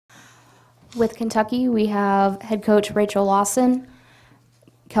With Kentucky, we have head coach Rachel Lawson,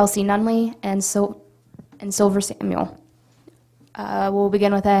 Kelsey Nunley, and Silver Samuel. We'll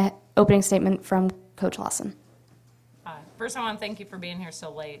begin with an opening statement from Coach Lawson. First, I want to thank you for being here so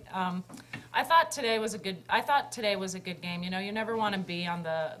late. I thought today was a good game. You know, you never want to be on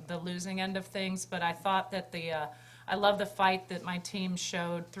the losing end of things, but I thought that I love the fight that my team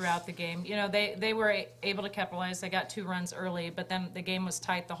showed throughout the game. You know, they were able to capitalize. They got 2 runs early, but then the game was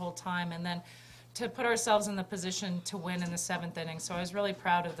tight the whole time, and then to put ourselves in the position to win in the 7th inning. So I was really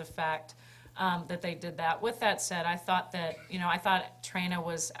proud of the fact that they did that. With that said, I thought Trina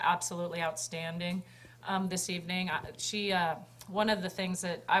was absolutely outstanding this evening. One of the things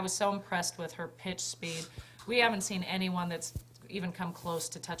that I was so impressed with her pitch speed. We haven't seen anyone that's even come close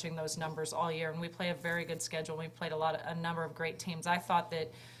to touching those numbers all year, and we play a very good schedule. We played a number of great teams. I thought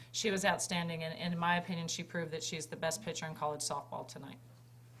that she was outstanding, and in my opinion, she proved that she's the best pitcher in college softball tonight.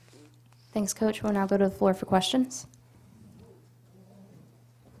 Thanks, Coach. We'll now go to the floor for questions.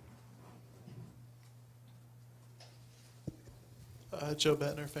 Joe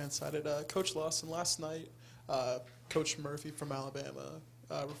Bettner, fan-sided. Coach Lawson, last night, Coach Murphy from Alabama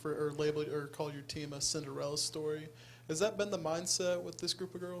called your team a Cinderella story. Has that been the mindset with this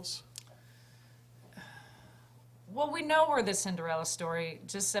group of girls? Well, we know we're the Cinderella story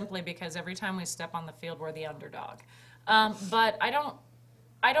just simply because every time we step on the field, we're the underdog. But I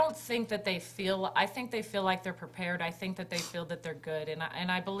don't think that they feel. I think they feel like they're prepared. I think that they feel that they're good, and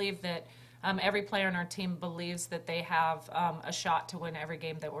I believe that. Every player on our team believes that they have a shot to win every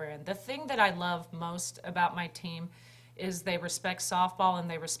game that we're in. The thing that I love most about my team is they respect softball and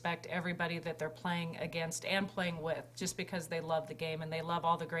they respect everybody that they're playing against and playing with, just because they love the game and they love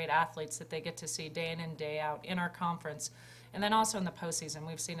all the great athletes that they get to see day in and day out in our conference. And then also in the postseason,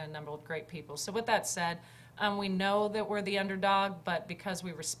 we've seen a number of great people. So with that said, we know that we're the underdog, but because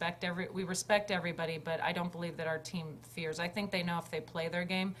we respect everybody, but I don't believe that our team fears. I think they know if they play their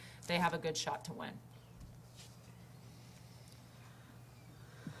game, they have a good shot to win.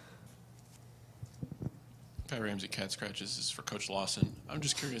 Hi, Ramsey Cat Scratches. This is for Coach Lawson. I'm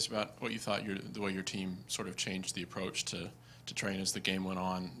just curious about what you thought the way your team sort of changed the approach to train as the game went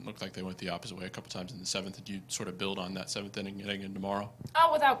on. It looked like they went the opposite way a couple times in the 7th. Did you sort of build on that 7th inning getting in tomorrow?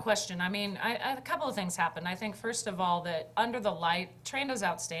 Oh, without question. I mean, a couple of things happened. I think, first of all, that under the light, Trina's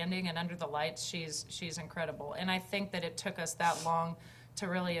outstanding, and under the lights, she's incredible. And I think that it took us that long to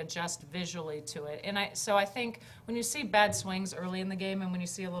really adjust visually to it. And so I think when you see bad swings early in the game and when you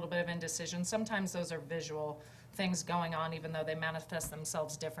see a little bit of indecision, sometimes those are visual things going on, even though they manifest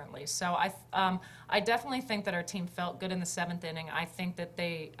themselves differently. So I definitely think that our team felt good in the 7th inning. I think that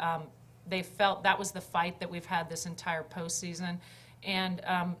they felt that was the fight that we've had this entire postseason, and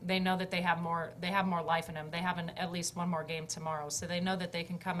they know that they have more life in them. They have at least one more game tomorrow, so they know that they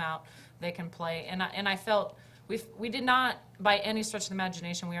can come out, they can play, and I felt. We did not, by any stretch of the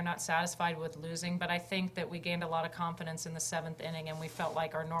imagination, we are not satisfied with losing, but I think that we gained a lot of confidence in the 7th inning, and we felt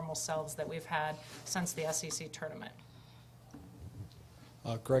like our normal selves that we've had since the SEC tournament.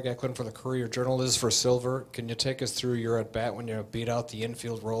 Greg Eklund for the Courier-Journal. This is for Silver. Can you take us through your at-bat when you beat out the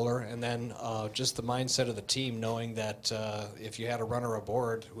infield roller, and then just the mindset of the team, knowing that if you had a runner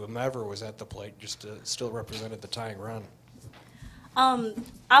aboard, whomever was at the plate just still represented the tying run?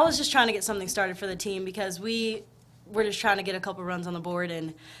 I was just trying to get something started for the team because we were just trying to get a couple runs on the board,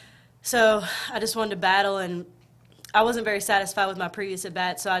 and so I just wanted to battle, and I wasn't very satisfied with my previous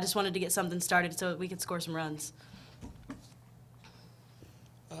at-bat, so I just wanted to get something started so we could score some runs.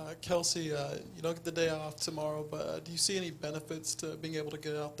 Kelsey, you don't get the day off tomorrow, but do you see any benefits to being able to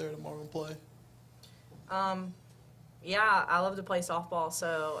get out there tomorrow and play? Yeah, I love to play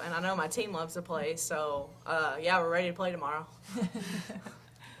softball, and I know my team loves to play, so yeah, we're ready to play tomorrow.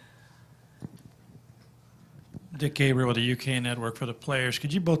 Dick Gabriel with the UK Network for the players.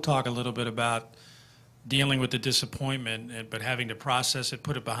 Could you both talk a little bit about dealing with the disappointment, but having to process it,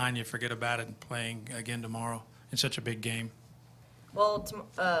 put it behind you, forget about it, and playing again tomorrow in such a big game? Well,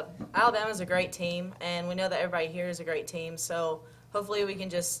 Alabama's a great team, and we know that everybody here is a great team, so hopefully we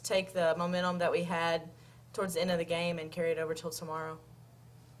can just take the momentum that we had towards the end of the game and carry it over till tomorrow.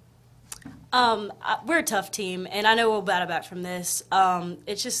 We're a tough team, and I know we'll battle back from this.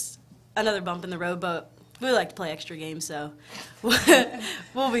 It's just another bump in the road, but we like to play extra games, so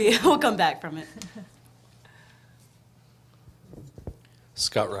we'll come back from it.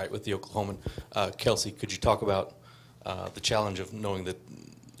 Scott Wright with the Oklahoman. Kelsey, could you talk about the challenge of knowing that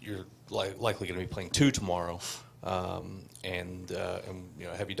you're likely going to be playing 2 tomorrow, and you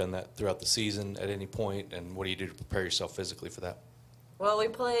know, have you done that throughout the season at any point, and what do you do to prepare yourself physically for that? Well, we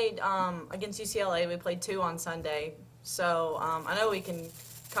played against UCLA. We played 2 on Sunday, so I know we can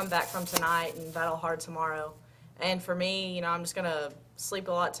come back from tonight and battle hard tomorrow. And for me, you know, I'm just going to sleep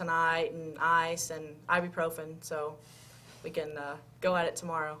a lot tonight and ice and ibuprofen so we can go at it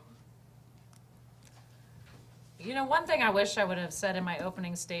tomorrow. You know, one thing I wish I would have said in my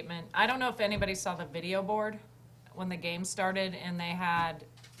opening statement, I don't know if anybody saw the video board when the game started and they had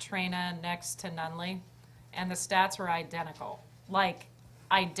Trina next to Nunley, and the stats were identical. Like,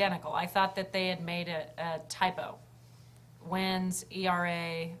 identical. I thought that they had made a typo. Wins,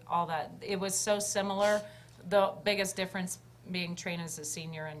 ERA, all that. It was so similar. The biggest difference being Trina's a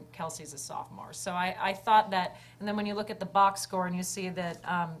senior and Kelsey's a sophomore. So I thought that, and then when you look at the box score and you see that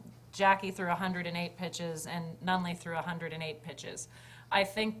Jackie threw 108 pitches and Nunley threw 108 pitches, I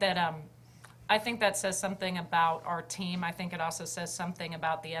think that says something about our team. I think it also says something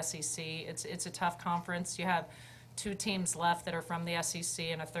about the SEC. It's a tough conference. You have 2 teams left that are from the SEC,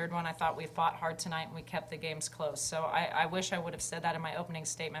 and a third one. I thought we fought hard tonight and we kept the games close. So I wish I would have said that in my opening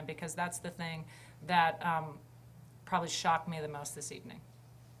statement, because that's the thing that probably shocked me the most this evening.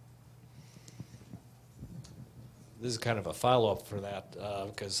 This is kind of a follow-up for that,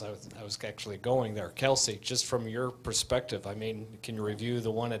 because I was actually going there. Kelsey, just from your perspective, I mean, can you review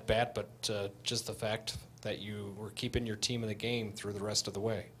the one at bat, but just the fact that you were keeping your team in the game through the rest of the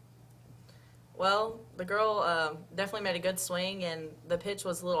way? Well, the girl definitely made a good swing, and the pitch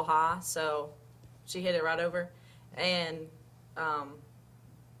was a little high, so she hit it right over. And,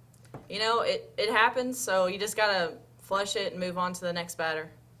 you know, it happens, so you just got to flush it and move on to the next batter.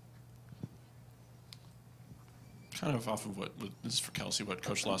 Kind of off of this is for Kelsey, what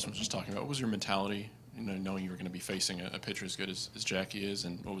Coach Lawson was just talking about. What was your mentality, you know, knowing you were going to be facing a pitcher as good as Jackie is,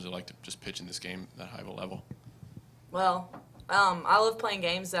 and what was it like to just pitch in this game at that high of a level? Well, I love playing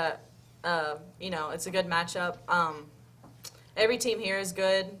games that, you know, it's a good matchup. Every team here is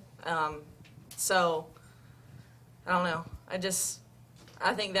good, so I don't know.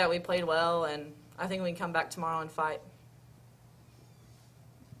 I think that we played well, and I think we can come back tomorrow and fight.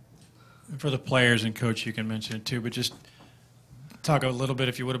 For the players, and Coach, you can mention it too, but just talk a little bit,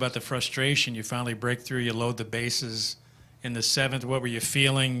 if you would, about the frustration. You finally break through, you load the bases in the 7th. What were you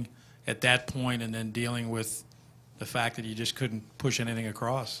feeling at that point, and then dealing with the fact that you just couldn't push anything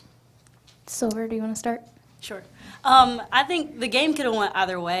across? Silver, do you want to start? Sure. I think the game could have went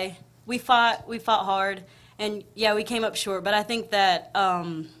either way. We fought hard, and yeah, we came up short. But I think that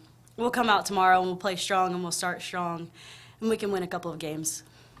we'll come out tomorrow and we'll play strong and we'll start strong, and we can win a couple of games.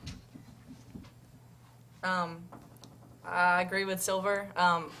 I agree with Silver.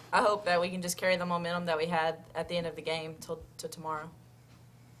 I hope that we can just carry the momentum that we had at the end of the game to tomorrow.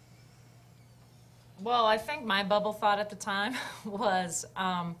 Well, I think my bubble thought at the time was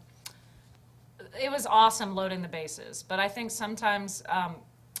it was awesome loading the bases, but I think sometimes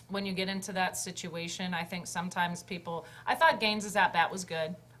when you get into that situation, I think sometimes I thought Gaines's at-bat was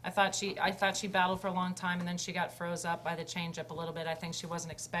good. I thought she battled for a long time, and then she got froze up by the changeup a little bit. I think she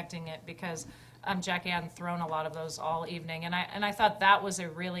wasn't expecting it because Jackie hadn't thrown a lot of those all evening, and I thought that was a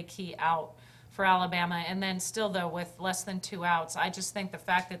really key out for Alabama. And then still, though, with less than 2 outs, I just think the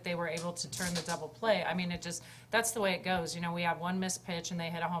fact that they were able to turn the double play, I mean, that's the way it goes. You know, we have one missed pitch and they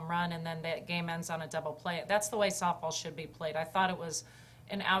hit a home run, and then the game ends on a double play. That's the way softball should be played. I thought it was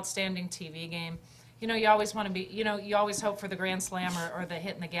an outstanding TV game. You know, you always want to be, you know, you always hope for the grand slam or the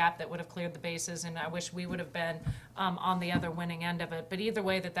hit in the gap that would have cleared the bases, and I wish we would have been on the other winning end of it. But either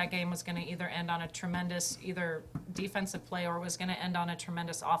way, that game was going to either end on a tremendous either defensive play or was going to end on a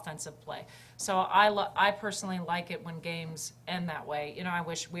tremendous offensive play. So I personally like it when games end that way. You know, I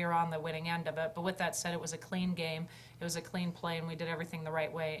wish we were on the winning end of it. But with that said, it was a clean game. It was a clean play, and we did everything the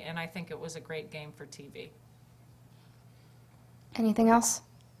right way. And I think it was a great game for TV. Anything else?